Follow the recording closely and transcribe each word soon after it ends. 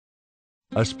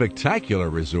A spectacular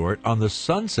resort on the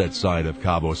sunset side of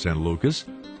Cabo San Lucas,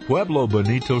 Pueblo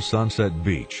Bonito Sunset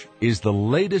Beach is the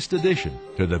latest addition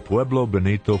to the Pueblo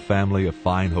Bonito family of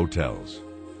fine hotels.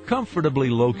 Comfortably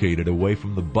located away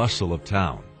from the bustle of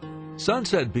town,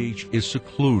 Sunset Beach is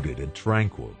secluded and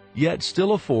tranquil, yet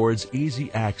still affords easy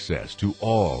access to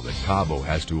all that Cabo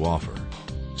has to offer.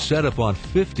 Set upon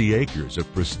 50 acres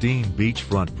of pristine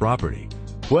beachfront property,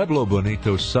 Pueblo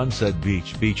Bonito Sunset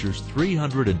Beach features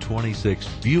 326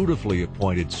 beautifully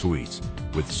appointed suites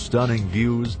with stunning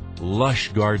views,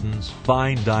 lush gardens,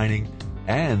 fine dining,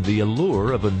 and the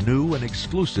allure of a new and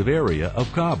exclusive area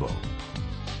of Cabo.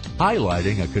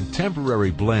 Highlighting a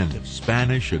contemporary blend of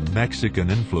Spanish and Mexican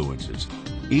influences,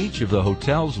 each of the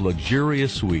hotel's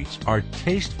luxurious suites are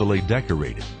tastefully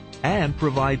decorated and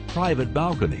provide private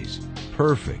balconies,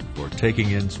 perfect for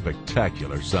taking in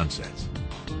spectacular sunsets.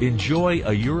 Enjoy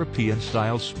a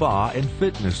European-style spa and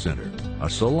fitness center, a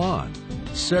salon,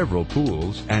 several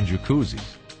pools and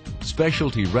jacuzzis,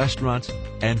 specialty restaurants,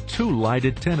 and 2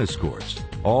 lighted tennis courts,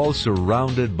 all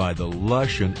surrounded by the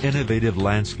lush and innovative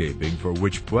landscaping for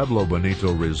which Pueblo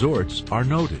Bonito Resorts are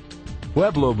noted.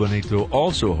 Pueblo Bonito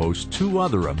also hosts 2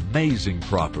 other amazing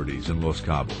properties in Los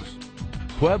Cabos.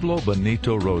 Pueblo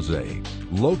Bonito Rosé,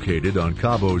 located on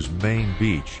Cabo's main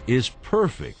beach, is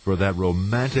perfect for that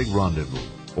romantic rendezvous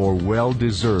or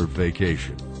well-deserved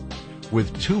vacation.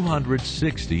 With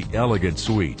 260 elegant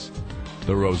suites,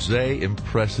 the Rosé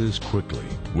impresses quickly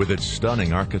with its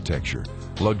stunning architecture,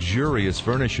 luxurious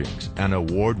furnishings, and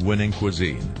award-winning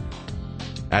cuisine.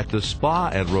 At the spa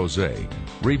at Rosé,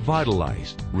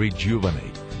 revitalize,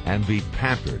 rejuvenate, and be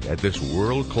pampered at this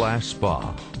world-class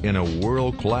spa in a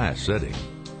world-class setting.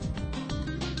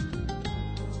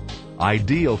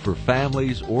 Ideal for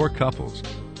families or couples,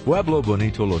 Pueblo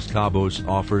Bonito Los Cabos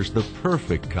offers the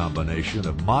perfect combination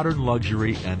of modern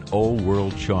luxury and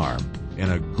old-world charm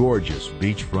in a gorgeous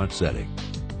beachfront setting.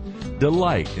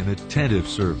 Delight in attentive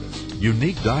service,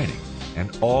 unique dining,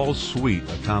 and all-suite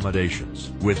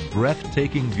accommodations with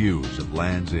breathtaking views of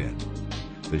Land's End.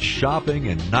 The shopping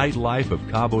and nightlife of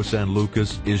Cabo San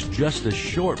Lucas is just a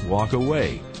short walk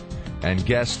away, and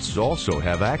guests also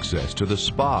have access to the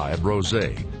spa at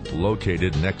Rosé,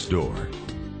 located next door.